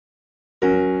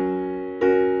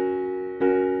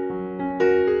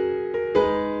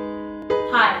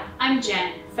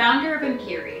founder of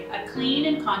Empyri, a clean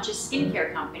and conscious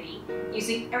skincare company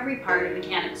using every part of the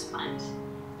cannabis plant.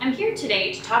 I'm here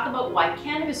today to talk about why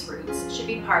cannabis roots should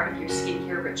be part of your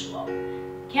skincare ritual.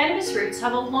 Cannabis roots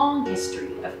have a long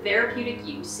history of therapeutic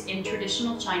use in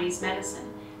traditional Chinese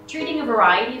medicine, treating a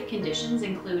variety of conditions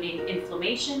including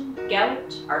inflammation,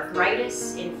 gout,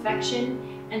 arthritis,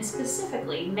 infection, and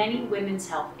specifically many women's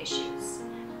health issues.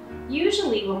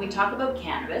 Usually when we talk about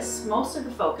cannabis, most of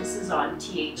the focus is on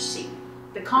THC,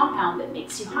 the compound that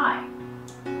makes you high.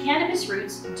 Cannabis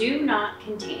roots do not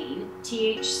contain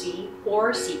THC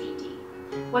or CBD.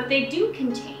 What they do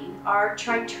contain are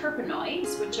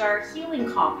triterpenoids, which are healing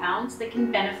compounds that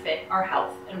can benefit our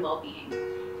health and well-being.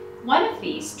 One of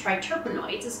these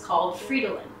triterpenoids is called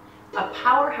fridolin, a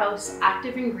powerhouse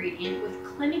active ingredient with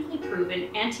clinically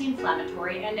proven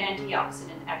anti-inflammatory and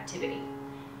antioxidant activity.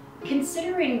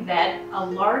 Considering that a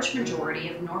large majority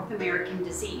of North American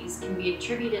disease can be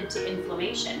attributed to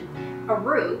inflammation, a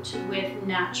root with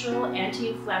natural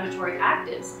anti-inflammatory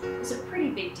actives is a pretty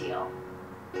big deal.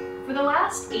 For the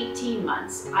last 18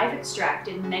 months, I've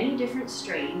extracted many different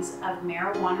strains of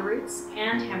marijuana roots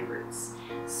and hemp roots,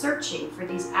 searching for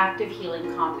these active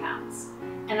healing compounds.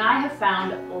 And I have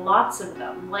found lots of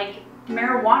them, like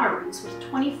marijuana roots with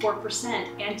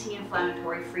 24%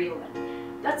 anti-inflammatory fridolin.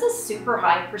 That's a super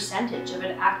high percentage of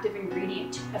an active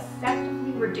ingredient to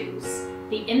effectively reduce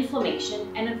the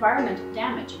inflammation and environmental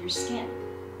damage of your skin.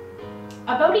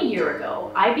 About a year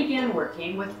ago, I began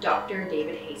working with Dr.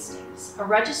 David Hastings, a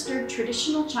registered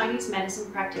traditional Chinese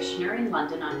medicine practitioner in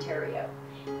London, Ontario.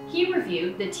 He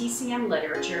reviewed the TCM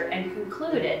literature and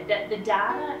concluded that the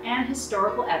data and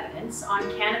historical evidence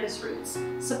on cannabis roots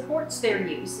supports their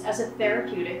use as a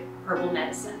therapeutic herbal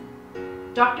medicine.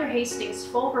 Dr. Hastings'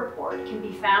 full report can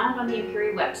be found on the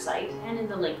empyri website and in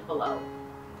the link below.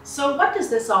 So what does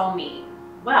this all mean?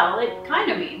 Well, it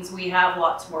kind of means we have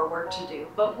lots more work to do,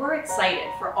 but we're excited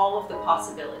for all of the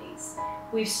possibilities.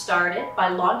 We've started by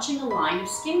launching a line of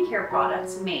skincare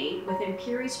products made with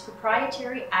Empyri's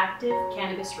proprietary active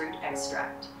cannabis root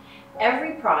extract.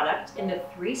 Every product in the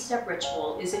 3-step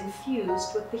ritual is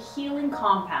infused with the healing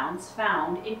compounds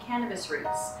found in cannabis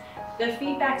roots. The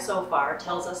feedback so far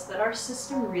tells us that our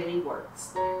system really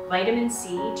works. Vitamin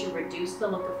C to reduce the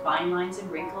look of fine lines and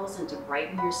wrinkles and to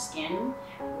brighten your skin,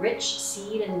 rich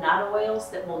seed and nut oils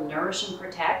that will nourish and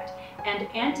protect, and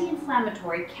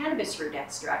anti-inflammatory cannabis root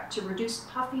extract to reduce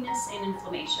puffiness and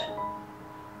inflammation.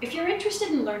 If you're interested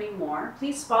in learning more,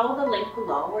 please follow the link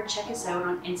below or check us out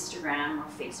on Instagram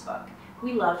or Facebook.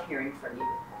 We love hearing from you.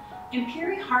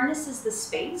 Empyri harnesses the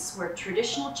space where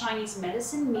traditional Chinese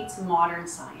medicine meets modern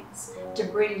science to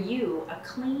bring you a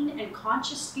clean and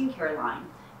conscious skincare line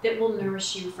that will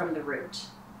nourish you from the root,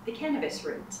 the cannabis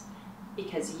root,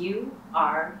 because you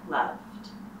are loved.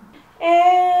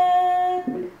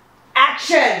 And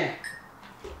action!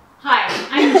 Hi,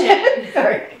 I'm Jen.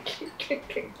 Sorry.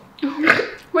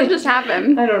 What just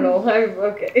happened? I don't know.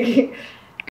 Okay.